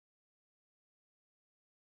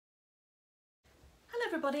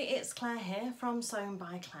everybody, it's Claire here from Sewing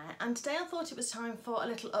by Claire, and today I thought it was time for a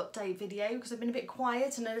little update video because I've been a bit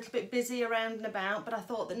quiet and a little bit busy around and about, but I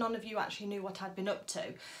thought that none of you actually knew what I'd been up to.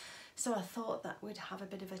 So I thought that we'd have a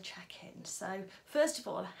bit of a check-in. So first of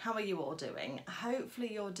all, how are you all doing?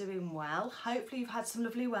 Hopefully you're doing well. Hopefully you've had some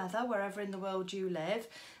lovely weather wherever in the world you live.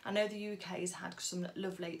 I know the UK's had some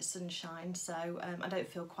lovely sunshine, so I don't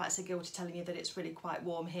feel quite so guilty telling you that it's really quite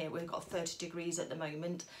warm here. We've got 30 degrees at the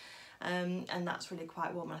moment. And that's really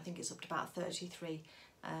quite warm. I think it's up to about 33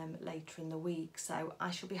 later in the week, so I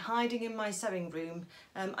shall be hiding in my sewing room.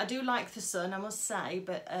 I do like the sun, I must say,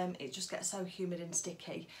 but it just gets so humid and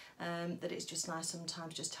sticky that it's just nice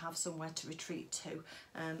sometimes just to have somewhere to retreat to,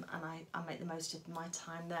 and I make the most of my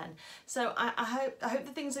time then. So I hope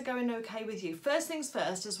that things are going okay with you. First things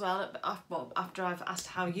first as well, after I've asked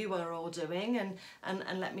how you are all doing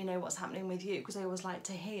and let me know what's happening with you, because I always like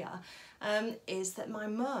to hear, is that my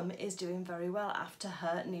mum is doing very well after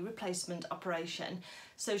her knee replacement operation.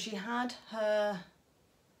 So she had her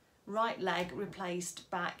right leg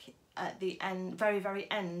replaced back at the end, very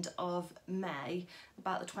end of May,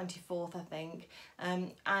 about the 24th I think,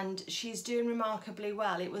 and she's doing remarkably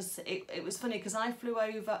well. It was funny because I flew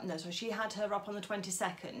over, no sorry, she had her up on the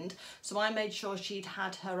 22nd, so I made sure she'd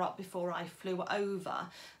had her up before I flew over,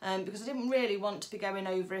 because I didn't really want to be going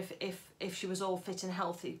over if she was all fit and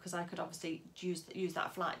healthy, because I could obviously use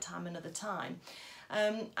that flight time another time.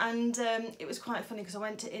 It was quite funny because I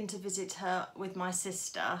went in to visit her with my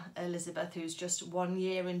sister Elizabeth, who's just 1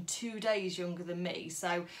 year and 2 days younger than me,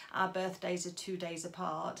 so our birthdays are 2 days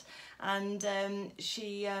apart, and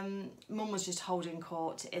mum was just holding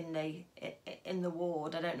court in the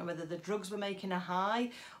ward. I don't know whether the drugs were making her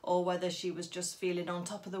high or whether she was just feeling on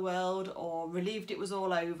top of the world or relieved it was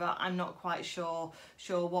all over. I'm not quite sure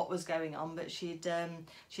what was going on, but she'd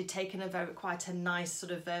taken quite a nice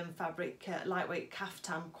sort of fabric lightweight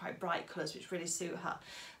caftan, quite bright colours which really suit her,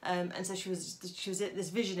 and so she was at this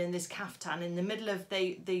vision in this caftan in the middle of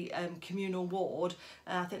the communal ward.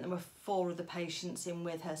 I think there were 4 other patients in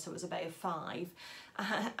with her, so it was about 5,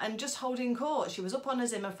 and just holding court. She was up on a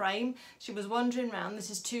Zimmer frame, she was wandering around, this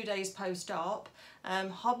is 2 days post-op,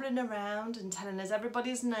 hobbling around and telling us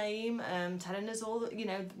everybody's name, telling us all, you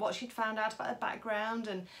know, what she'd found out about her background,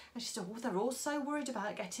 and she said, oh, they're all so worried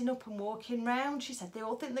about getting up and walking round. She said they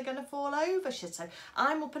all think they're going to fall over. She said, so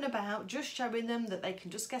I'm up and about just showing them that they can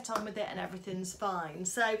just get on with it and everything's fine.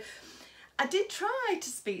 So I did try to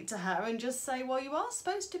speak to her and just say, well, you are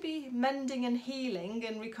supposed to be mending and healing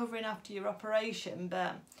and recovering after your operation,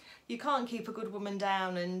 but you can't keep a good woman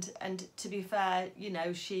down. And to be fair, you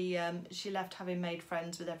know, she left having made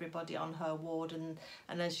friends with everybody on her ward, and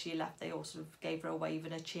as she left they all sort of gave her a wave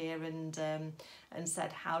and a cheer and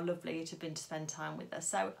said how lovely it had been to spend time with her.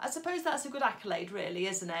 So I suppose that's a good accolade really,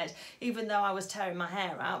 isn't it? Even though I was tearing my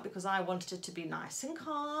hair out because I wanted it to be nice and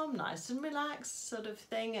calm, nice and relaxed sort of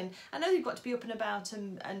thing, and I know you've got to be up and about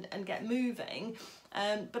and get moving,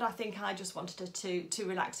 but I think I just wanted her to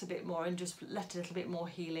relax a bit more and just let a little bit more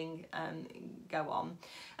healing go on.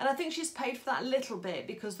 And I think she's paid for that a little bit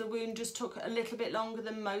because the wound just took a little bit longer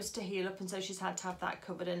than most to heal up, and so she's had to have that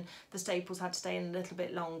covered and the staples had to stay in a little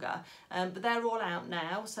bit longer, but they're all out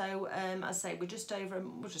now. So as I say, we're just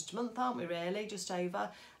a month, aren't we, really, just over.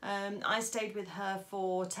 I stayed with her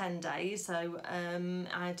for 10 days, so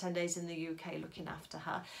I had 10 days in the UK looking after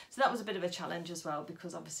her, so that was a bit of a challenge as well,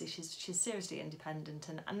 because obviously she's seriously independent,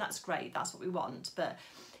 and that's great, that's what we want, but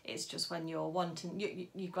it's just when you're wanting,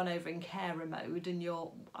 you've gone over in carer mode and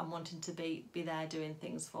I'm wanting to be there doing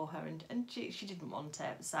things for her, and she didn't want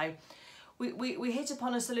it. So we hit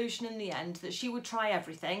upon a solution in the end that she would try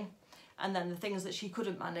everything, and then the things that she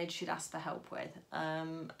couldn't manage she'd ask for help with,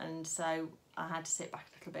 and so I had to sit back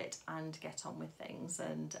a little bit and get on with things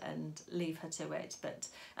and leave her to it.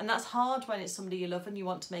 And that's hard when it's somebody you love and you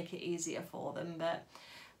want to make it easier for them, but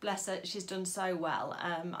bless her, she's done so well,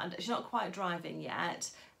 and she's not quite driving yet.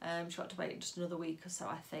 She's got to wait just another week or so,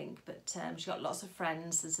 I think, but she's got lots of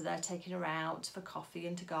friends, and so they're taking her out for coffee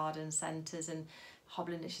and to garden centres and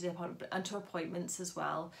hobbling, she's and to appointments as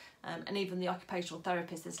well, and even the occupational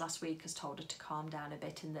therapist this last week has told her to calm down a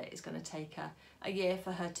bit, and that it's going to take her a year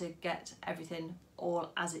for her to get everything all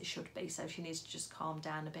as it should be, so she needs to just calm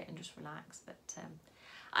down a bit and just relax. But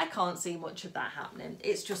I can't see much of that happening.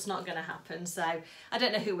 It's just not going to happen. So I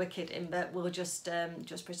don't know who we're kidding, but we'll just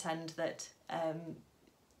pretend that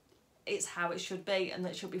it's how it should be and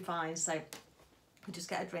that she'll be fine. So we'll just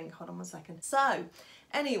get a drink. Hold on 1 second. So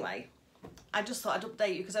anyway, I just thought I'd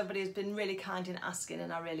update you because everybody has been really kind in asking,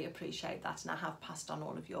 and I really appreciate that, and I have passed on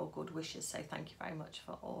all of your good wishes, so thank you very much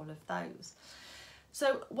for all of those.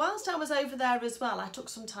 So whilst I was over there as well, I took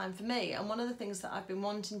some time for me, and one of the things that I've been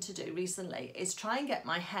wanting to do recently is try and get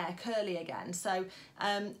my hair curly again. So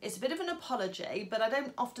it's a bit of an apology, but I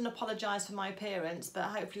don't often apologise for my appearance, but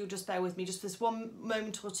hopefully you'll just bear with me just for this one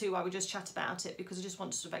moment or two while we just chat about it, because I just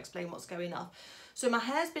want to sort of explain what's going on. So my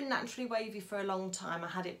hair's been naturally wavy for a long time. I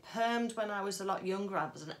had it permed when I was a lot younger. I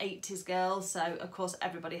was an 80s girl, so of course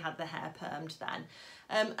everybody had their hair permed then.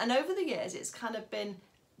 And over the years it's kind of been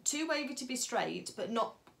too wavy to be straight, but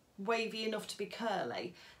not wavy enough to be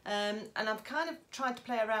curly. And I've kind of tried to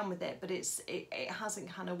play around with it, but it hasn't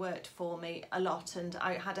kind of worked for me a lot. And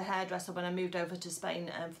I had a hairdresser when I moved over to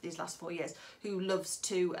Spain for these last 4 years who loves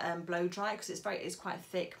to blow dry, because it's quite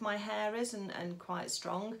thick, my hair is, and quite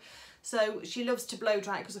strong. So she loves to blow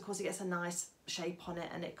dry because of course it gets a nice shape on it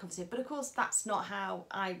and it covers it. But of course that's not how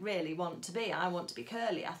I really want to be. I want to be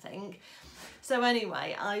curly, I think. So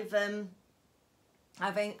anyway, I've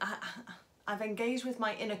engaged with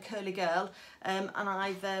my inner curly girl, and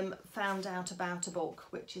I've found out about a book,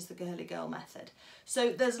 which is the Girly Girl Method.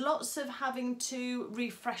 So there's lots of having to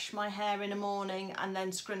refresh my hair in the morning and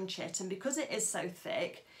then scrunch it, and because it is so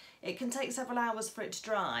thick, it can take several hours for it to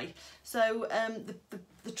dry. So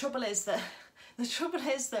the trouble is that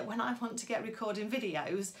when I want to get recording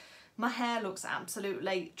videos, my hair looks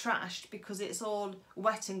absolutely trashed because it's all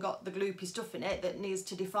wet and got the gloopy stuff in it that needs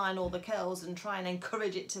to define all the curls and try and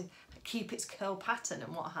encourage it to keep its curl pattern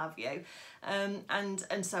and what have you. And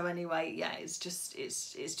so anyway, yeah, it's just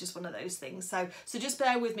one of those things. So just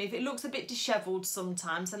bear with me if it looks a bit dishevelled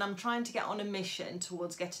sometimes, and I'm trying to get on a mission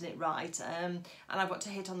towards getting it right. And I've got to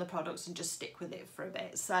hit on the products and just stick with it for a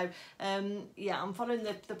bit. So yeah, I'm following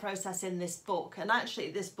the process in this book, and actually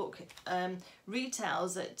this book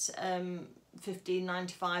retails at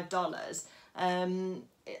 $15.95.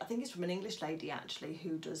 I think it's from an English lady actually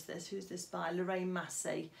who does this. Who's this by? Lorraine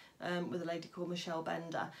Massey, with a lady called Michelle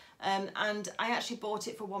Bender. And I actually bought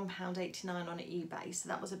it for £1.89 on eBay, so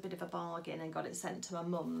that was a bit of a bargain, and got it sent to my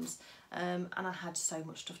mum's. And I had so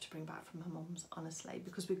much stuff to bring back from my mum's, honestly,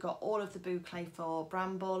 because we got all of the boucle for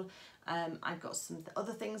Bramble. I got some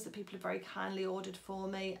other things that people have very kindly ordered for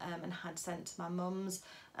me and had sent to my mum's.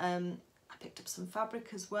 I picked up some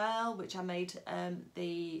fabric as well, which I made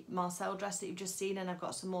the Marcel dress that you've just seen, and I've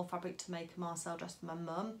got some more fabric to make a Marcel dress for my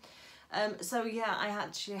mum. So yeah, I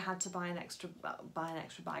actually had to buy an extra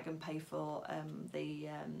bag and pay for the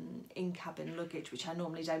in-cabin luggage, which I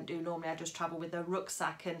normally don't do. Normally I just travel with a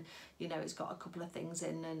rucksack, and you know, it's got a couple of things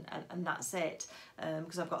in, and that's it,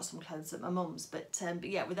 because I've got some clothes at my mum's. But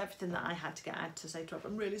yeah, with everything that I had to get, I had to say to him,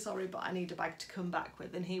 I'm really sorry, but I need a bag to come back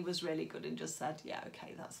with. And he was really good and just said, yeah,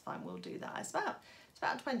 okay, that's fine, we'll do that. It's about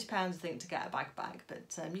 £20 I think to get a bag, but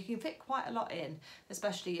you can fit quite a lot in,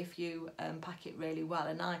 especially if you pack it really well.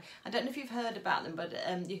 And I don't know if you've heard about them, but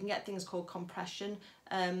you can get things called compression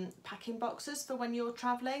packing boxes for when you're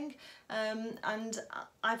travelling, and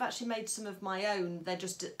I've actually made some of my own. They're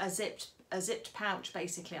just a zipped pouch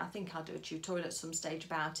basically. I think I'll do a tutorial at some stage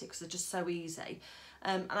about it because they're just so easy,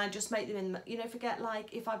 and I just make them in, you know, forget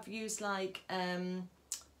like if I've used like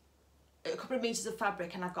a couple of meters of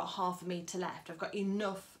fabric and I've got half a meter left, I've got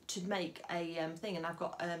enough to make a thing, and I've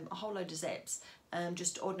got a whole load of zips,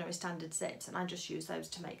 just ordinary standard zips, and I just use those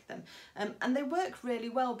to make them, and they work really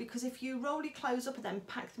well, because if you roll your clothes up and then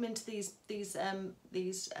pack them into these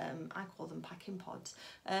I call them packing pods,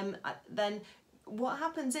 then what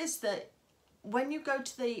happens is that when you go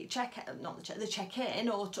to the check-in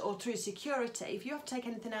or through security, if you have to take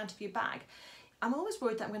anything out of your bag, I'm always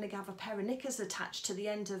worried that I'm going to have a pair of knickers attached to the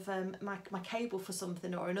end of my cable for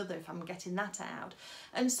something or another if I'm getting that out.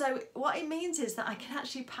 And so what it means is that I can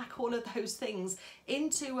actually pack all of those things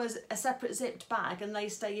into a separate zipped bag, and they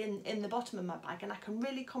stay in the bottom of my bag, and I can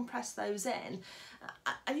really compress those in.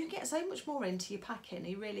 And you get so much more into your packing,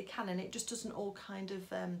 you really can, and it just doesn't all kind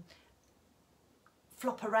of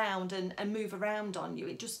flop around and move around on you.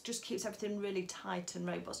 It just keeps everything really tight and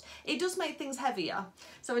robust. It does make things heavier,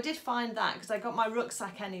 so I did find that, because I got my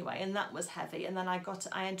rucksack anyway, and that was heavy, and then I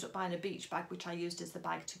ended up buying a beach bag, which I used as the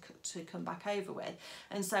bag to come back over with,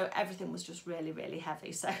 and so everything was just really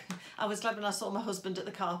heavy. So I was glad when I saw my husband at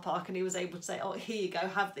the car park and he was able to say, oh, here you go,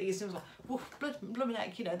 have these, and I was like, whoa, blooming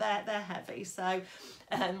heck, you know, they're heavy. So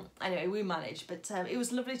anyway, we managed, but it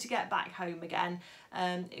was lovely to get back home again.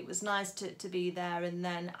 It was nice to be there, and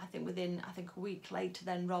then I think within a week later,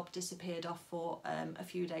 then Rob disappeared off for a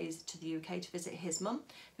few days to the UK to visit his mum,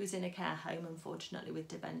 who's in a care home, unfortunately, with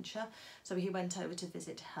dementia. So he went over to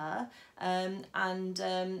visit her, and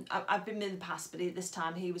I've been in the past, but this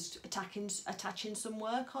time he was attaching some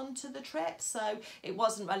work onto the trip, so it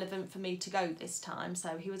wasn't relevant for me to go this time.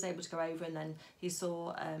 So he was able to go over over, and then he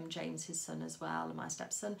saw James, his son, as well, and my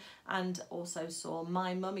stepson, and also saw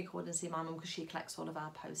my mum. He called and see my mum because she collects all of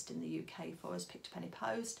our post in the UK for us, Picked a Penny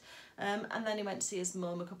Post. And then he went to see his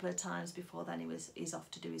mum a couple of times before then he's off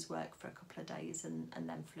to do his work for a couple of days, and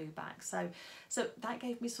then flew back. So that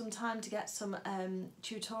gave me some time to get some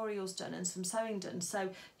tutorials done and some sewing done. So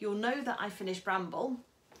you'll know that I finished Bramble,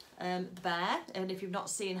 the bear, and if you've not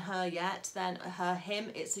seen her yet, then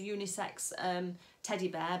him, it's a unisex teddy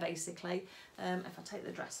bear basically. If I take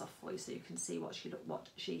the dress off for you so you can see what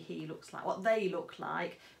he looks like, what they look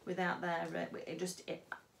like without their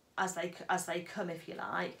as they come, if you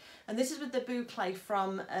like. And this is with the boucle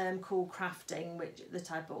from Cool Crafting,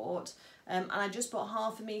 that I bought, and I just bought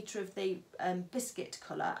 1/2 metre of the biscuit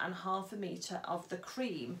colour and 1/2 metre of the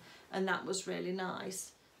cream, and that was really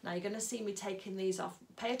nice. Now you're going to see me taking these off.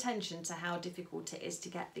 Pay attention to how difficult it is to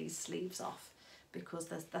get these sleeves off, because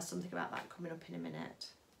there's something about that coming up in a minute.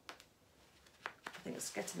 I think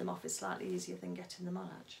it's getting them off is slightly easier than getting them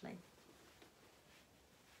on, actually.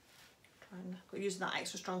 Using that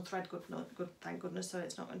extra strong thread, good, thank goodness, so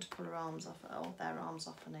it's not going to pull her arms off, or their arms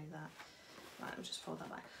off. I know that. Right, I'll just fold that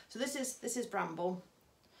back. So this is Bramble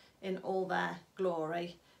in all their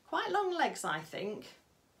glory. Quite long legs, I think,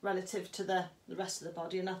 relative to the rest of the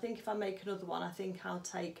body, and I think if I make another one, I think I'll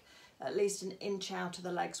take at least 1 inch out of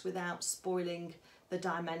the legs without spoiling the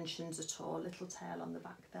dimensions at all. Little tail on the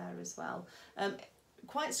back there as well.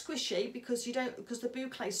 Quite squishy because the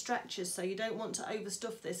boucle stretches, so you don't want to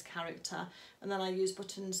overstuff this character. And then I use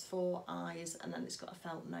buttons for eyes, and then it's got a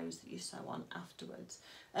felt nose that you sew on afterwards.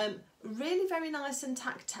 Really very nice and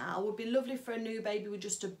tactile. Would be lovely for a new baby with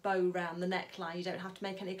just a bow round the neckline. You don't have to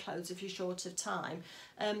make any clothes if you're short of time.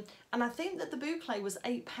 And I think that the boucle was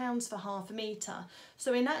 £8 for 1/2 metre.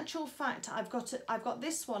 So in actual fact, I've got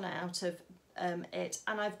this one out of it,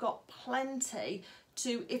 and I've got plenty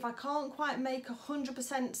to, if I can't quite make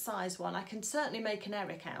 100% size one, I can certainly make an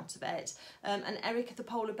Eric out of it. And Eric the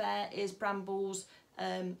polar bear is Bramble's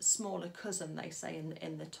smaller cousin, they say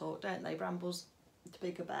in the talk, don't they? Bramble's the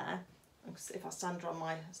bigger bear. If I stand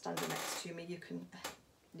next to me, you can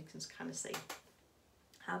kind of see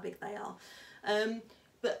how big they are.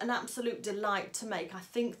 But an absolute delight to make. I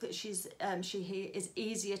think that she is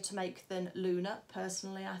easier to make than Luna,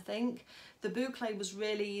 personally, I think. The boucle was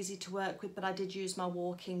really easy to work with, but I did use my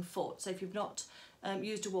walking foot. So if you've not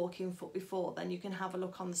used a walking foot before, then you can have a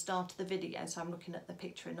look on the start of the video. So I'm looking at the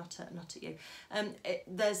picture and not at you.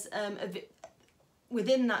 There's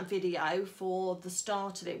within that video for the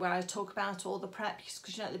start of it, where I talk about all the prep,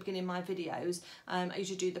 because you know at the beginning of my videos I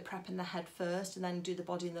usually do the prep and the head first, and then do the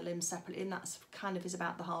body and the limbs separately, and that's kind of is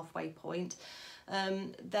about the halfway point.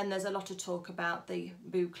 Then there's a lot of talk about the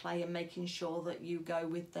boucle and making sure that you go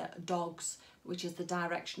with the dogs, which is the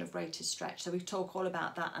direction of rated stretch. So we talk all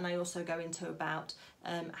about that, and I also go into about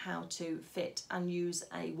how to fit and use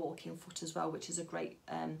a walking foot as well, which is a great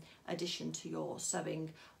addition to your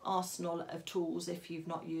sewing arsenal of tools if you've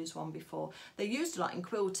not used one before. They're used a lot in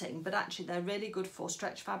quilting, but actually they're really good for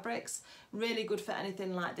stretch fabrics, really good for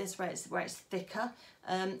anything like this where it's thicker,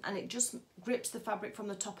 and it just grips the fabric from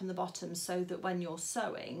the top and the bottom, so that when you're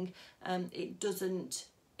sewing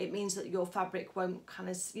it means that your fabric won't kind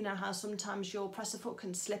of, you know how sometimes your presser foot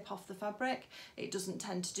can slip off the fabric? It doesn't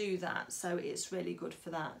tend to do that, so it's really good for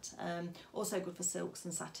that. Also good for silks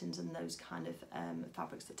and satins and those kind of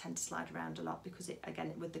fabrics that tend to slide around a lot, because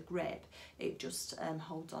again with the grip it just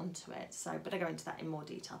holds on to it. So, but I go into that in more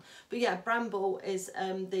detail. But yeah, Bramble is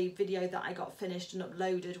the video that I got finished and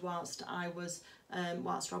uploaded whilst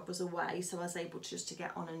Rob was away, so I was able to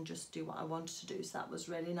get on and just do what I wanted to do, so that was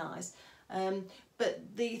really nice.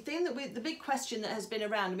 But the thing the big question that has been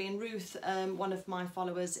around, I mean, Ruth, one of my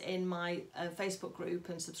followers in my Facebook group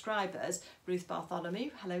and subscribers, Ruth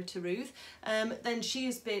Bartholomew, hello to Ruth, then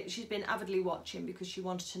she's been avidly watching because she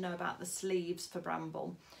wanted to know about the sleeves for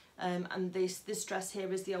Bramble. And this dress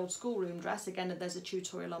here is the old schoolroom dress. Again, there's a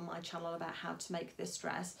tutorial on my channel about how to make this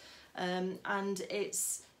dress, and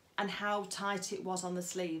how tight it was on the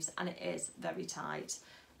sleeves, and it is very tight.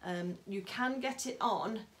 You can get it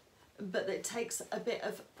on, but it takes a bit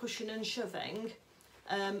of pushing and shoving,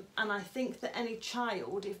 and I think that any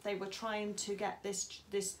child, if they were trying to get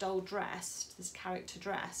this doll dressed, this character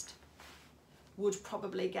dressed, would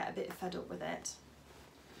probably get a bit fed up with it.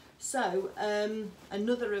 So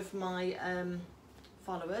another of my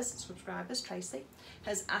subscribers, Tracy,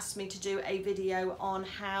 has asked me to do a video on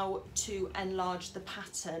how to enlarge the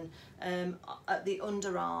pattern at the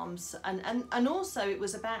underarms, and also it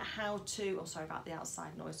was about how to, oh sorry about the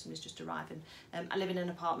outside noise, someone's just arriving. I live in an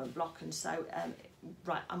apartment block, and so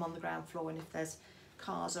right, I'm on the ground floor, and if there's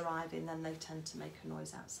cars arriving, then they tend to make a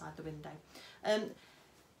noise outside the window.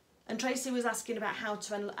 And Tracy was asking about how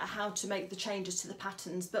to make the changes to the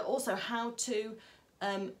patterns, but also how to,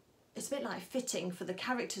 it's a bit like fitting for the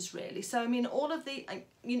characters really. So I mean, all of the,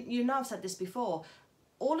 you know I've said this before,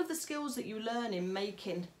 all of the skills that you learn in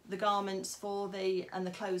making the garments and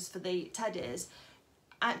the clothes for the teddies,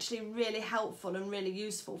 actually really helpful and really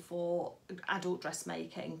useful for adult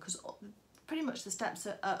dressmaking, because pretty much the steps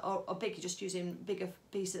are big. You're just using bigger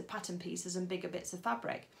pieces, pattern pieces and bigger bits of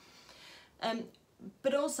fabric.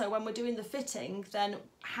 But also when we're doing the fitting, then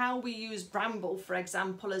how we use bramble, for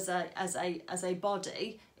example, as a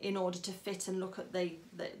body in order to fit and look at the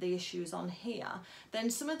issues on here,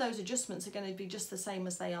 then some of those adjustments are going to be just the same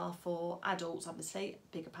as they are for adults, obviously,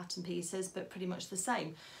 bigger pattern pieces, but pretty much the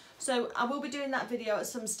same. So I will be doing that video at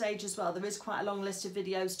some stage as well. There is quite a long list of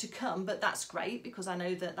videos to come, but that's great because I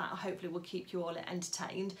know that hopefully will keep you all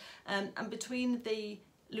entertained. And between the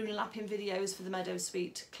lunar lapping videos for the Meadow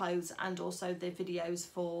Suite clothes and also the videos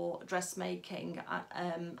for dressmaking,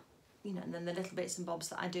 you know, and then the little bits and bobs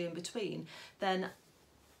that I do in between, then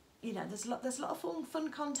you know, there's a lot of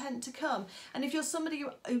fun content to come. And if you're somebody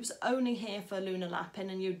who's only here for lunar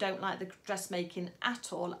lapping and you don't like the dressmaking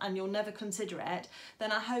at all and you'll never consider it,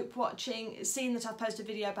 then I hope seeing that I've posted a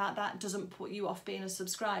video about that doesn't put you off being a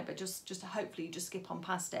subscriber. Just hopefully you just skip on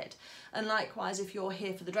past it. And likewise, if you're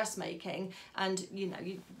here for the dressmaking and you know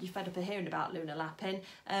you're fed up of hearing about lunar lapping,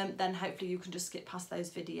 then hopefully you can just skip past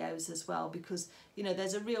those videos as well, because you know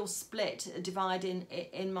there's a real split, a divide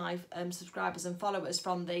in my subscribers and followers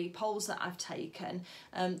from the polls that I've taken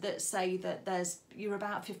that say that you're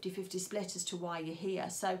about 50-50 split as to why you're here.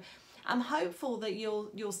 So I'm hopeful that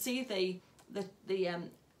you'll see the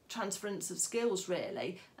transference of skills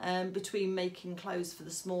really between making clothes for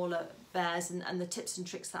the smaller bears and the tips and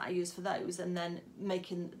tricks that I use for those, and then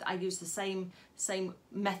I use the same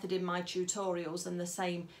method in my tutorials and the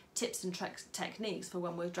same tips and techniques for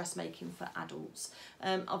when we're dressmaking for adults.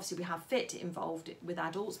 Obviously we have fit involved with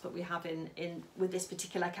adults, but we have with this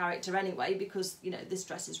particular character anyway, because you know this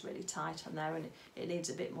dress is really tight on there and it needs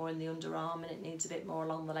a bit more in the underarm and it needs a bit more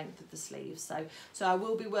along the length of the sleeves. So I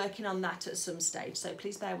will be working on that at some stage, so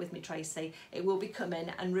please bear with me, Tracy. It will be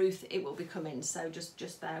coming, and Ruth, it will be coming, so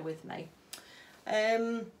just bear with me.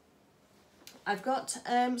 I've got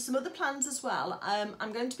some other plans as well.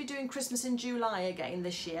 I'm going to be doing Christmas in July again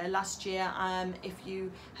this year. Last year, if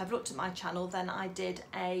you have looked at my channel, then I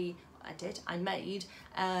made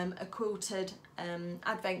a quilted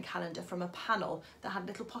advent calendar from a panel that had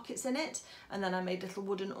little pockets in it, and then I made little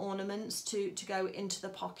wooden ornaments to go into the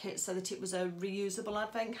pockets so that it was a reusable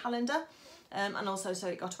advent calendar. And also so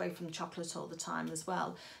it got away from the chocolate all the time as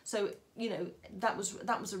well. So you know that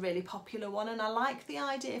was a really popular one, and I like the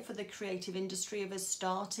idea for the creative industry of us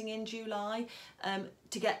starting in July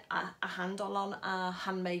to get a handle on our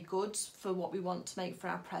handmade goods for what we want to make for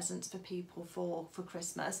our presents for people for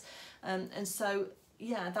Christmas. And so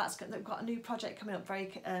yeah, they've got a new project coming up,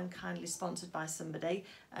 very kindly sponsored by somebody,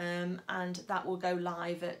 and that will go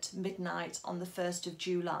live at midnight on the 1st of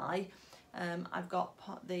July. I've got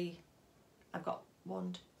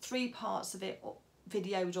 3 parts of it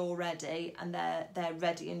videoed already, and they're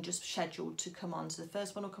ready and just scheduled to come on. So the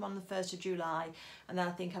first one will come on the 1st of July, and then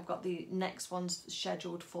I think I've got the next ones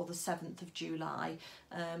scheduled for the 7th of July.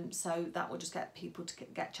 So that will just get people to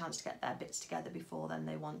get a chance to get their bits together before then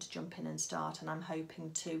they want to jump in and start. And I'm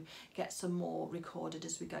hoping to get some more recorded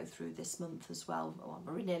as we go through this month as well. Well,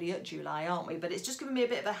 we're nearly at July, aren't we? But it's just giving me a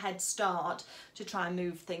bit of a head start to try and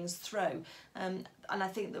move things through. And I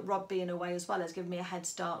think that Rob being away as well has given me a head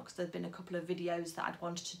start, because there's been a couple of videos that I'd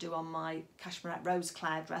wanted to do on my Cashmerette Rose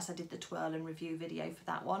Claire dress. I did the twirl and review video for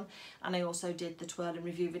that one, and I also did the twirl and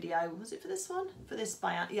review video, was it for this one? For this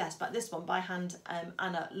this one by hand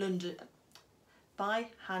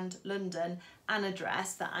London Anna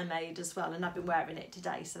dress that I made as well, and I've been wearing it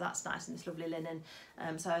today, so that's nice, in this lovely linen.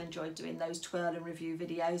 So I enjoyed doing those twirl and review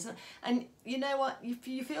videos, and you know what,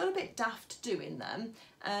 you feel a bit daft doing them,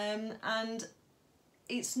 and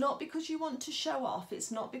it's not because you want to show off,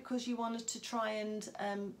 it's not because you wanted to try and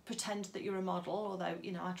pretend that you're a model, although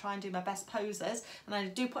you know I try and do my best poses, and I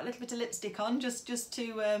do put a little bit of lipstick on just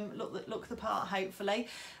to look the part, hopefully.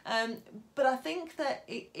 But I think that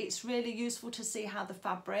it's really useful to see how the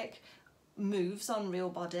fabric moves on real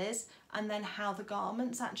bodies, and then how the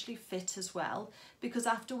garments actually fit as well, because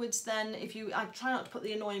afterwards then I try not to put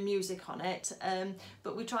the annoying music on it,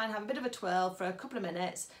 but we try and have a bit of a twirl for a couple of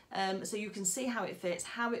minutes, so you can see how it fits,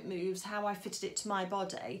 how it moves, how I fitted it to my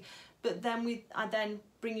body. But then I then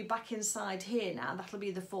bring you back inside here now. That'll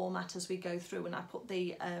be the format as we go through, and I put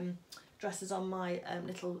the dresses on my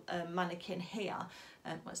little mannequin here,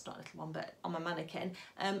 well, it's not a little one, but on my mannequin,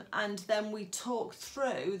 and then we talk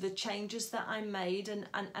through the changes that I made and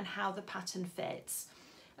how the pattern fits.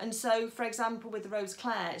 And so, for example, with the Rose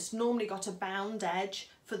Clare, it's normally got a bound edge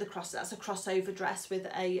for the cross. That's a crossover dress with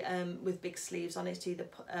a with big sleeves on it, either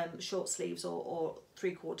short sleeves or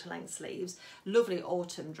 3/4 length sleeves. Lovely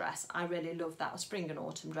autumn dress. I really love that. A spring and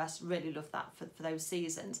autumn dress. Really love that for those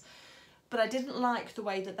seasons. But I didn't like the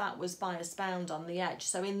way that that was bias bound on the edge.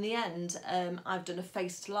 So in the end, I've done a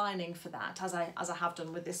faced lining for that, as I have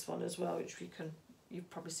done with this one as well, which you've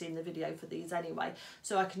probably seen the video for these anyway.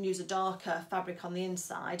 So I can use a darker fabric on the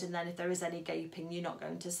inside, and then if there is any gaping, you're not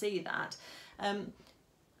going to see that.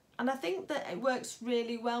 And I think that it works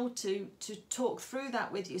really well to talk through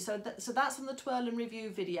that with you. So that's on the twirl and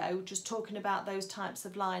review video, just talking about those types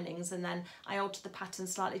of linings. And then I altered the pattern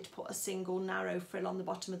slightly to put a single narrow frill on the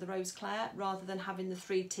bottom of the Rose Clare, rather than having the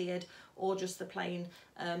 3-tiered or just the plain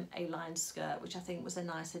A-line skirt, which I think was a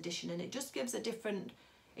nice addition. And it just gives a different,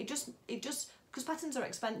 it just because patterns are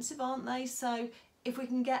expensive, aren't they? So if we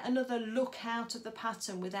can get another look out of the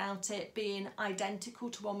pattern without it being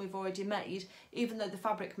identical to one we've already made, even though the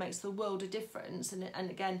fabric makes the world of difference, and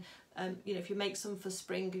again, you know, if you make some for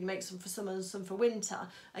spring and you make some for summer and some for winter,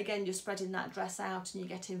 again, you're spreading that dress out and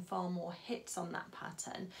you're getting far more hits on that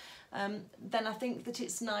pattern, then I think that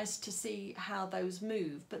it's nice to see how those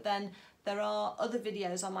move. But then there are other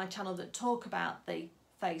videos on my channel that talk about the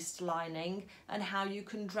faced lining and how you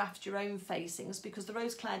can draft your own facings, because the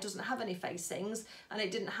Rose Clare doesn't have any facings and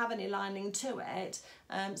it didn't have any lining to it,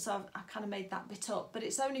 so I've kind of made that bit up, but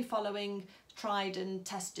it's only following tried and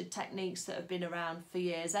tested techniques that have been around for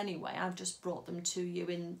years anyway. I've just brought them to you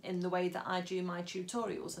in the way that I do my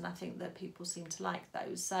tutorials, and I think that people seem to like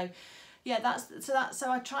those. So yeah,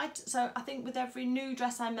 so I think with every new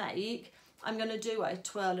dress I make, I'm going to do a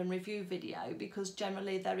twirl and review video, because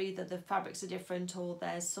generally they're either the fabrics are different, or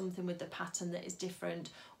there's something with the pattern that is different,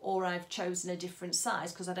 or I've chosen a different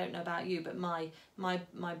size, because I don't know about you, but my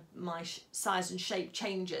size and shape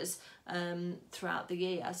changes throughout the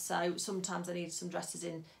year. So sometimes I need some dresses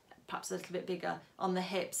in perhaps a little bit bigger on the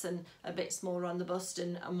hips and a bit smaller on the bust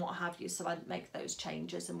and what have you. So I make those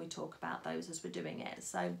changes, and we talk about those as we're doing it.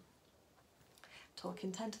 So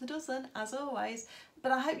talking 10 to the dozen as always,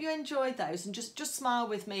 but I hope you enjoyed those, and just smile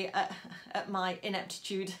with me at my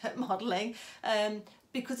ineptitude at modelling,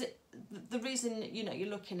 because the reason, you know, you're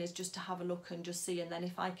looking is just to have a look and just see, and then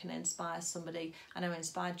if I can inspire somebody. I know I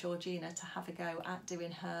inspired Georgina to have a go at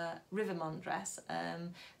doing her Rivermont dress,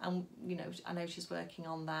 and you know, I know she's working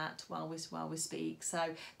on that while we speak,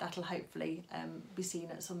 so that'll hopefully be seen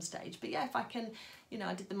at some stage. But yeah, if I can, you know,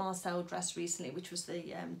 I did the Marcel dress recently, which was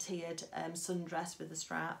the tiered sundress with the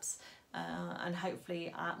straps, and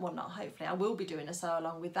hopefully, well, not hopefully, I will be doing a sew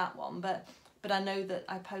along with that one, but I know that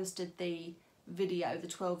I posted the video, the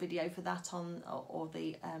twirl video for that on, or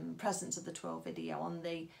the presence of the twirl video on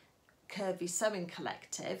the Curvy Sewing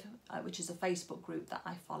Collective, which is a Facebook group that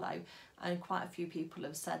I follow, and quite a few people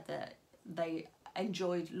have said that they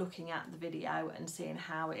enjoyed looking at the video and seeing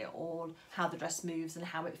how the dress moves and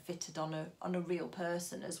how it fitted on a real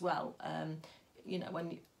person as well. You know,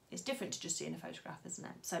 when it's different to just seeing a photograph, isn't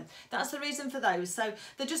it? So that's the reason for those. So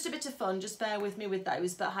they're just a bit of fun, just bear with me with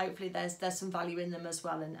those, but hopefully there's some value in them as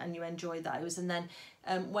well, and you enjoy those. And then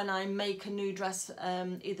when I make a new dress,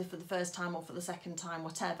 either for the first time or for the second time,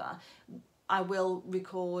 whatever, I will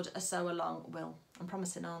record a sew along. I'm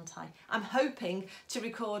promising, aren't I? I'm hoping to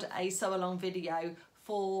record a sew along video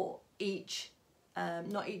for each,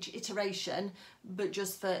 not each iteration, but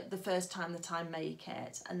just for the first time that I make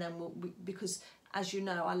it. And then because as you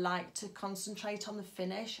know, I like to concentrate on the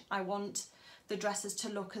finish. I want the dresses to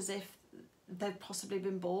look as if they've possibly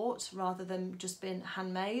been bought, rather than just been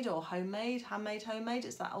handmade or homemade. Homemade,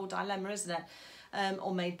 it's that old dilemma, isn't it?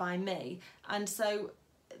 Or made by me. And so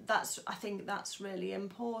I think that's really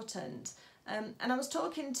important. And I was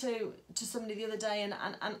talking to somebody the other day,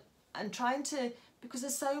 and trying to, because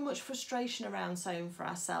there's so much frustration around sewing for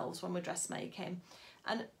ourselves when we're dressmaking,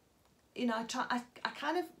 and you know, I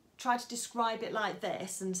kind of try to describe it like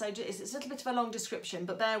this, and so it's a little bit of a long description,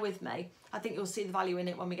 but bear with me. I think you'll see the value in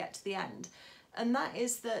it when we get to the end. And that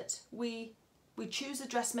is that we choose a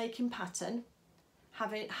dressmaking pattern,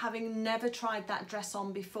 having never tried that dress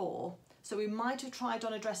on before. So we might have tried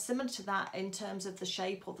on a dress similar to that in terms of the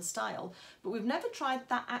shape or the style, but we've never tried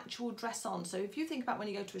that actual dress on. So if you think about when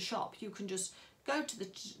you go to a shop, you can just go to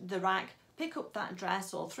the rack, pick up that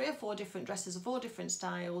dress, or 3 or 4 different dresses of 4 different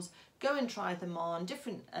styles, go and try them on,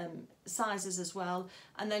 different sizes as well,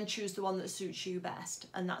 and then choose the one that suits you best,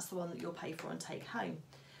 and that's the one that you'll pay for and take home.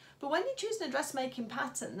 But when you're choosing a dressmaking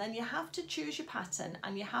pattern, then you have to choose your pattern,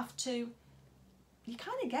 and you have to you're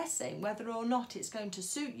kind of guessing whether or not it's going to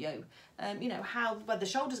suit you. You know, whether the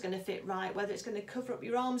shoulder's going to fit right, whether it's going to cover up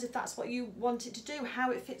your arms if that's what you want it to do,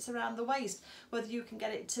 how it fits around the waist, whether you can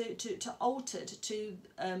get it to altered to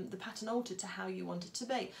the pattern altered to how you want it to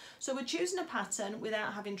be. So we're choosing a pattern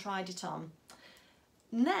without having tried it on.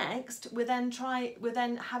 Next, we're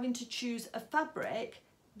then having to choose a fabric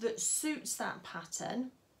that suits that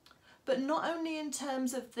pattern, but not only in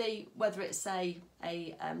terms of whether it's a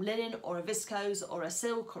linen or a viscose or a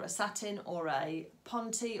silk or a satin or a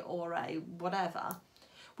ponte or a whatever.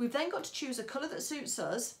 We've then got to choose a colour that suits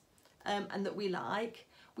us and that we like.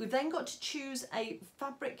 We've then got to choose a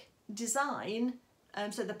fabric design,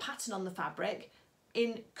 so the pattern on the fabric,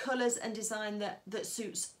 in colours and design that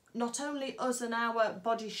suits not only us and our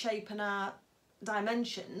body shape and our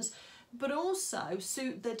dimensions, but also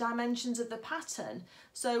suit the dimensions of the pattern.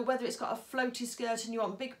 So whether it's got a floaty skirt and you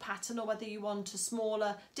want big pattern, or whether you want a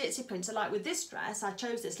smaller ditzy print. So like with this dress, I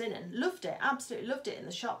chose this linen, loved it, absolutely loved it in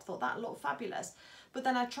the shop, thought that looked fabulous. But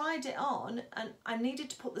then I tried it on and I needed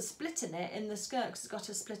to put the split in it in the skirt because it's got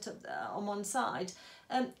a split up on one side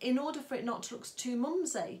in order for it not to look too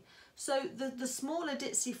mumsy. So the smaller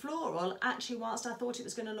ditzy floral, actually, whilst I thought it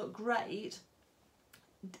was going to look great,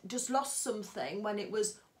 just lost something when it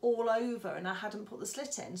was all over and I hadn't put the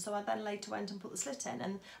slit in. So I then later went and put the slit in,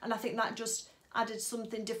 and I think that just added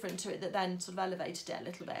something different to it that then sort of elevated it a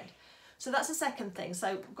little bit. So that's the second thing.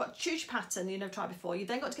 So we've got to choose your pattern you never tried before. You've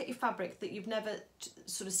then got to get your fabric that you've never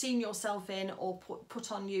sort of seen yourself in or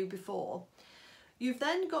put on you before. You've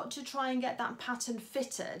then got to try and get that pattern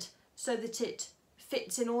fitted so that it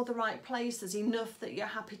fits in all the right places, enough that you're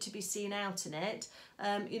happy to be seen out in it.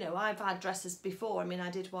 You know, I've had dresses before. I mean, I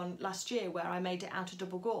did one last year where I made it out of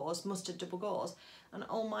double gauze, mustard double gauze, and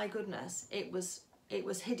oh my goodness, it was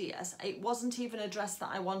hideous. It wasn't even a dress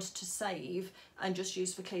that I wanted to save and just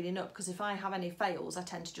use for cleaning up, because if I have any fails, I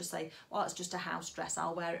tend to just say, well, it's just a house dress,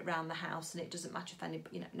 I'll wear it around the house and it doesn't matter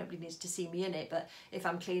if nobody needs to see me in it. But if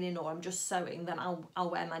I'm cleaning or I'm just sewing, then I'll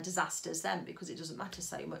wear my disasters then, because it doesn't matter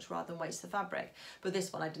so much rather than waste the fabric. But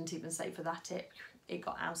this one I didn't even save for that, it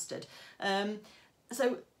got ousted.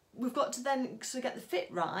 So we've got to then sort of get the fit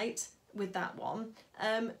right with that one.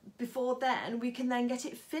 Before then we can then get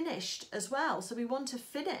it finished as well. So we want a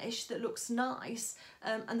finish that looks nice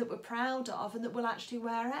and that we're proud of and that will actually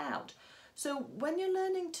wear out. So when you're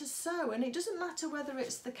learning to sew, and it doesn't matter whether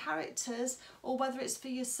it's the characters or whether it's for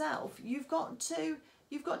yourself, you've got to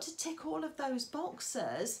tick all of those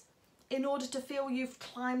boxes in order to feel you've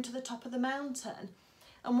climbed to the top of the mountain.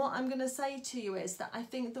 And what I'm going to say to you is that I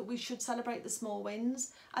think that we should celebrate the small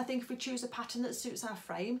wins. I think if we choose a pattern that suits our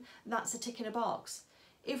frame, that's a tick in a box.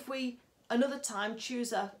 If we, another time,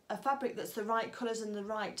 choose a fabric that's the right colours and the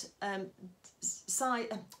right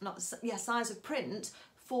size of print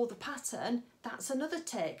for the pattern, that's another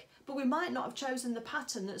tick. But we might not have chosen the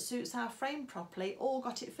pattern that suits our frame properly or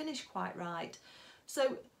got it finished quite right.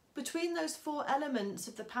 So between those four elements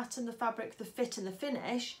of the pattern, the fabric, the fit and the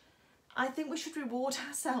finish, I think we should reward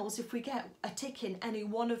ourselves if we get a tick in any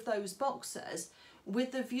one of those boxes,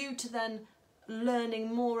 with the view to then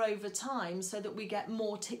learning more over time so that we get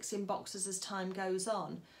more ticks in boxes as time goes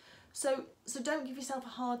on. So don't give yourself a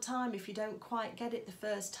hard time if you don't quite get it the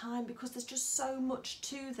first time, because there's just so much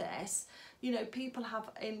to this. You know, people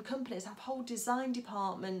in companies have whole design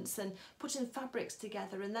departments and putting fabrics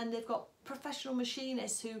together, and then they've got professional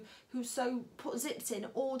machinists who put zips in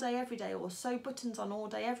all day every day, or sew buttons on all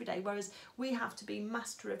day every day, whereas we have to be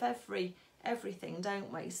master of everything,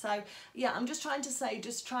 don't we? So yeah, I'm just trying to say,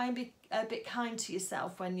 just try and be a bit kind to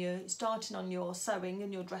yourself when you're starting on your sewing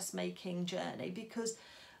and your dressmaking journey, because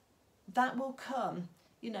that will come.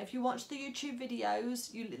 You know, if you watch the YouTube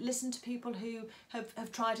videos, you listen to people who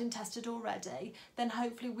have tried and tested already, then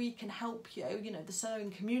hopefully we can help you, you know, the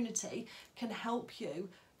sewing community can help you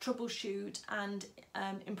troubleshoot and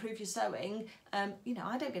improve your sewing. You know,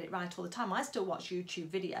 I don't get it right all the time. I still watch YouTube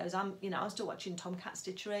videos. I'm still watching Tomcat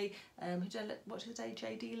Stitchery. Who did I watch today?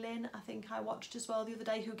 JD Lynn, I think I watched as well the other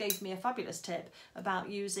day, who gave me a fabulous tip about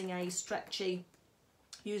using a stretchy,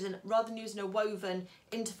 rather than using a woven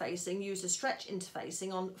interfacing, use a stretch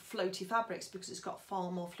interfacing on floaty fabrics, because it's got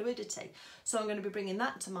far more fluidity. So I'm going to be bringing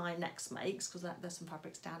that to my next makes, because there's some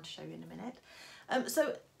fabrics down to show you in a minute.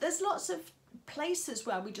 So there's lots of places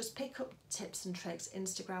where we just pick up tips and tricks,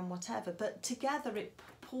 Instagram, whatever, but together it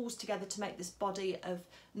pulls together to make this body of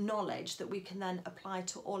knowledge that we can then apply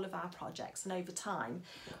to all of our projects, and over time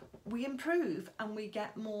we improve and we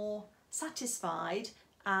get more satisfied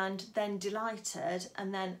and then delighted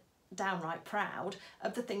and then downright proud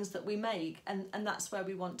of the things that we make, and that's where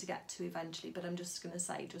we want to get to eventually. But I'm just going to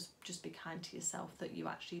say, just be kind to yourself, that you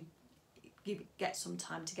actually get some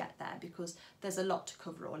time to get there, because there's a lot to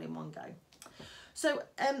cover all in one go. So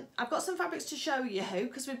I've got some fabrics to show you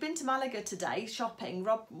because we've been to Malaga today shopping.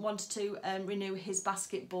 Rob wanted to renew his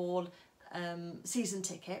basketball season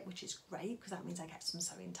ticket, which is great because that means I get some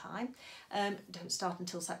sewing time. Don't start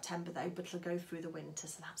until September though, but it'll go through the winter,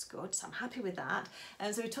 so that's good. So I'm happy with that.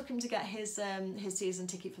 So we took him to get his season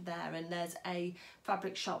ticket for there, and there's a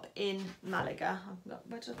fabric shop in Malaga.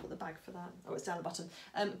 Where did I put the bag for that? Oh, it's down the bottom.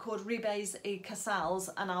 Called Ribes y Casals,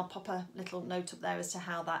 and I'll pop a little note up there as to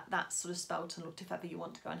how that's sort of spelt and looked if ever you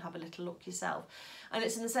want to go and have a little look yourself. And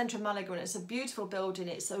it's in the centre of Malaga, and it's a beautiful building.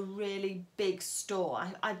 It's a really big store.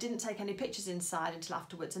 I didn't take any pictures inside until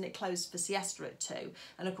afterwards, and it closed for siesta at 2,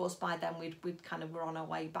 and of course by then we'd kind of were on our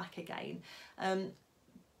way back again.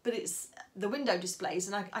 But it's the window displays,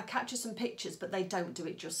 and I capture some pictures, but they don't do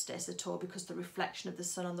it justice at all because the reflection of the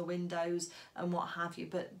sun on the windows and what have you,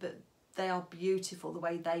 but they are beautiful. The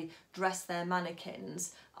way they dress their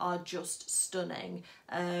mannequins are just stunning.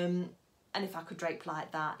 And if I could drape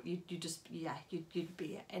like that, you'd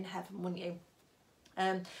be in heaven, wouldn't you?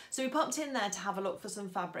 So we popped in there to have a look for some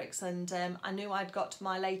fabrics, and I knew I'd got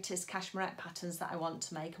my latest Cashmerette patterns that I want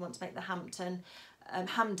to make. I want to make the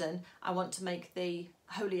Hamden, I want to make the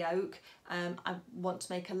Holyoke, I want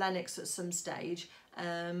to make a Lennox at some stage,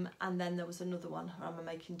 and then there was another one, or am I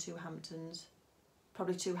making 2 Hamptons?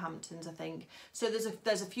 Probably 2 Hamptons, I think. So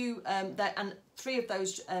there's a few, and 3 of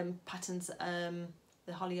those patterns,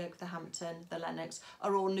 the Holyoke, the Hampton, the Lennox,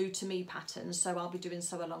 are all new to me patterns, so I'll be doing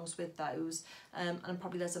Sewalongs with those, and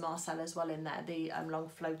probably there's a Marcel as well in there, the long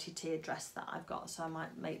floaty tier dress that I've got, so I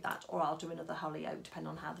might make that, or I'll do another Holyoke depending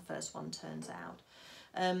on how the first one turns out.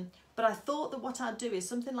 But I thought that what I'd do is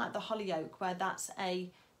something like the Holyoke, where that's a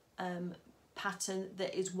pattern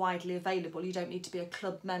that is widely available. You don't need to be a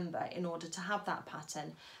club member in order to have that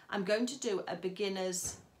pattern. I'm going to do a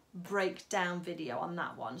beginner's breakdown video on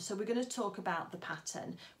that one. So we're going to talk about the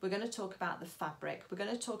pattern, we're going to talk about the fabric, we're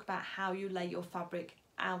going to talk about how you lay your fabric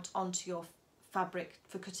out onto your fabric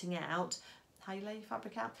for cutting out, how you lay your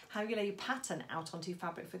fabric out, how you lay your pattern out onto your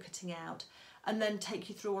fabric for cutting out, and then take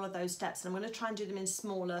you through all of those steps. And I'm going to try and do them in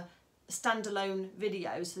smaller standalone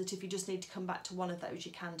videos so that if you just need to come back to one of those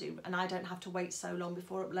you can do, and I don't have to wait so long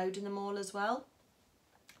before uploading them all as well.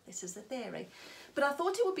 This is the theory. But I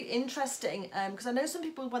thought it would be interesting because I know some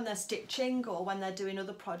people when they're stitching or when they're doing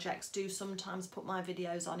other projects do sometimes put my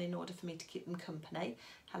videos on in order for me to keep them company.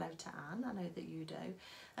 Hello to Anne, I know that you do.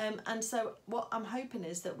 And so what I'm hoping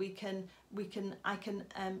is that I can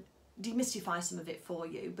demystify some of it for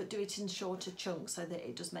you, but do it in shorter chunks so that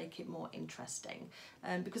it does make it more interesting.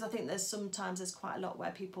 Because I think there's quite a lot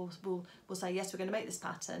where people will say, yes, we're going to make this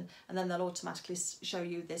pattern, and then they'll automatically show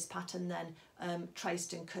you this pattern then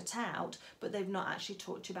traced and cut out, but they've not actually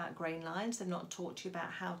taught you about grain lines, they've not taught you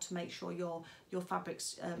about how to make sure your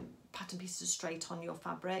fabric's pattern pieces are straight on your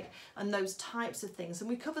fabric and those types of things. And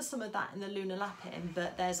we cover some of that in the Lunar Lapping,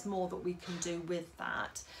 but there's more that we can do with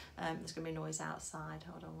that. There's going to be noise outside,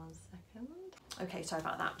 hold on 1 second. Okay, sorry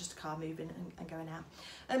about that, just a car moving and going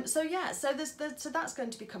out. So yeah, so that's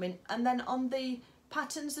going to be coming. And then on the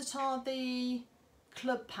patterns that are the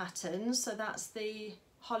club patterns, so that's the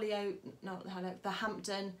Holyoke, not the Holyoke, the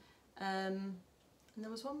Hampden, and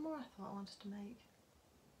there was one more I thought I wanted to make.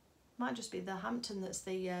 Might just be the Hampton that's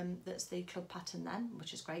the club pattern then,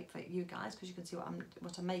 which is great for you guys because you can see what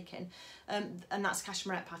I'm making, and that's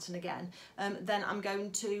Cashmerette pattern again. Then I'm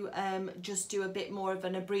going to just do a bit more of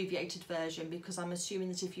an abbreviated version because I'm assuming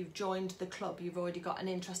that if you've joined the club you've already got an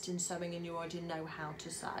interest in sewing and you already know how to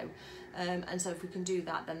sew, and so if we can do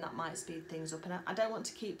that then that might speed things up. And I don't want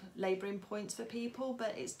to keep labouring points for people,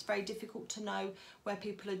 but it's very difficult to know where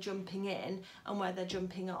people are jumping in and where they're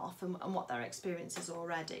jumping off and what their experience is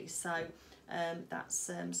already. So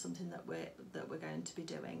that's something that we're going to be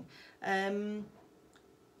doing.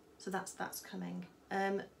 So that's coming.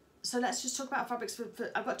 So let's just talk about fabrics.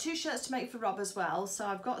 I've got 2 shirts to make for Rob as well. So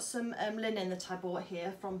I've got some linen that I bought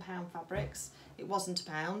here from Pound Fabrics. It wasn't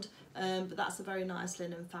 £1, but that's a very nice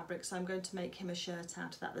linen fabric. So I'm going to make him a shirt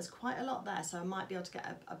out of that. There's quite a lot there, so I might be able to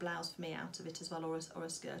get a blouse for me out of it as well, or a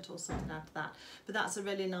skirt or something out of that. But that's a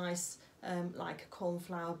really nice, like a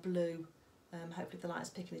cornflower blue. Hopefully the light's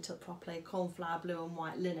picking it up properly. Cornflower blue and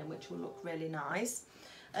white linen, which will look really nice.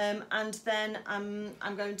 And then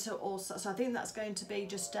I'm going to also, so I think that's going to be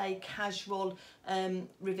just a casual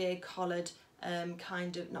Revere collared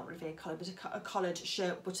kind of, not Revere collar, but a collared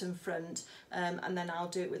shirt button front, and then I'll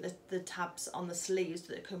do it with the tabs on the sleeves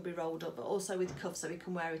that can be rolled up, but also with cuffs so we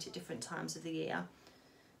can wear it at different times of the year.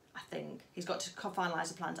 I think he's got to finalise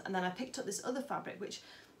the plans. And then I picked up this other fabric which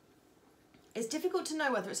It's difficult to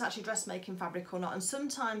know whether it's actually dressmaking fabric or not, and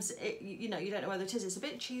sometimes you know, you don't know whether it is. It's a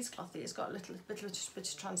bit cheeseclothy. It's got a little bit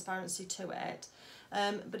of transparency to it,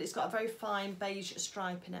 but it's got a very fine beige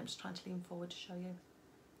stripe in it. I'm just trying to lean forward to show you.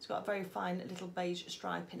 It's got a very fine little beige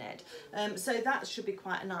stripe in it, so that should be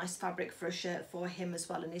quite a nice fabric for a shirt for him as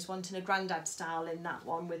well. And he's wanting a grandad style in that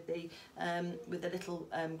one with the little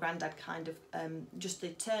grandad kind of just the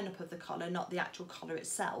turn up of the collar, not the actual collar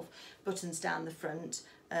itself, buttons down the front,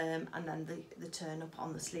 and then the turn up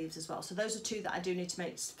on the sleeves as well. So those are two that I do need to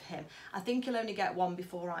make for him. I think he'll only get one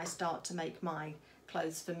before I start to make my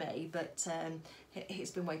clothes for me, but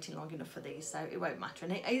he's been waiting long enough for these, so it won't matter.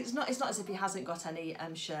 And it's not as if he hasn't got any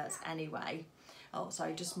shirts anyway. Oh,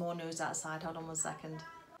 sorry, just more noise outside. Hold on 1 second.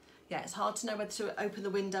 Yeah, it's hard to know whether to open the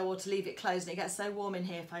window or to leave it closed, and it gets so warm in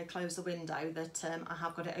here if I close the window that I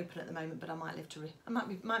have got it open at the moment, but I might live to I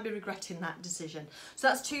might be regretting that decision. So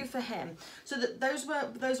that's two for him. So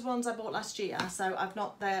those ones I bought last year, so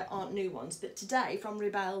there aren't new ones, but today from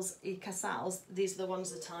Rebels y Casals, these are the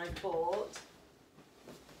ones that I bought.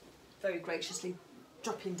 Very graciously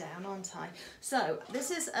dropping down, aren't I? So this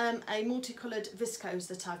is a multicoloured viscose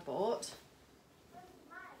that I've bought,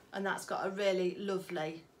 and that's got a really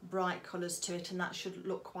lovely bright colours to it, and that should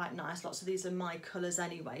look quite nice. Lots of these are my colours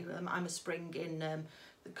anyway. I'm a spring in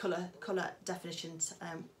the colour definition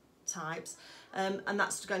types, and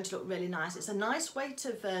that's going to look really nice. It's a nice weight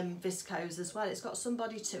of viscose as well. It's got some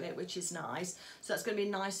body to it, which is nice, so that's going to be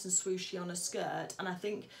nice and swooshy on a skirt. And I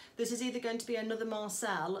think this is either going to be another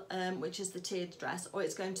Marcel, which is the tiered dress, or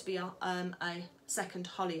it's going to be a second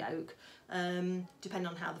Hollyoak, depending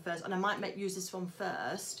on how the first, and I might use this one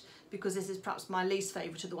first because this is perhaps my least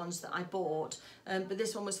favourite of the ones that I bought, but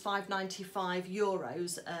this one was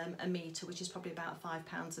 €5.95 a metre, which is probably about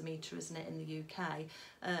 £5 a metre, isn't it, in the UK.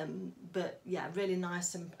 But yeah, really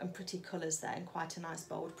nice and pretty colours there, and quite a nice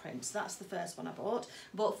bold print. So that's the first one I bought.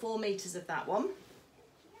 I bought 4 metres of that one.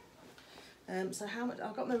 So how much?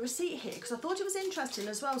 I've got my receipt here because I thought it was interesting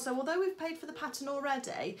as well. So although we've paid for the pattern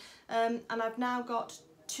already, and I've now got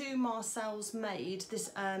 2 Marcels made,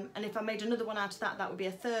 and if I made another one out of that, that would be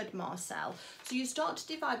a third Marcel. So you start to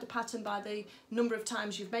divide the pattern by the number of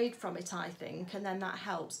times you've made from it, I think, and then that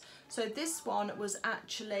helps. So this one was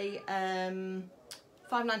actually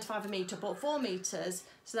 £5.95 a metre. I bought 4 metres,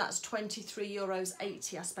 so that's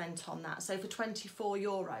 €23.80 I spent on that. So for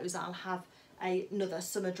 €24 I'll have another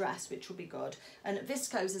summer dress, which will be good. And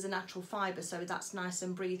viscose is a natural fibre, so that's nice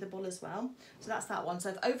and breathable as well. So that's that one.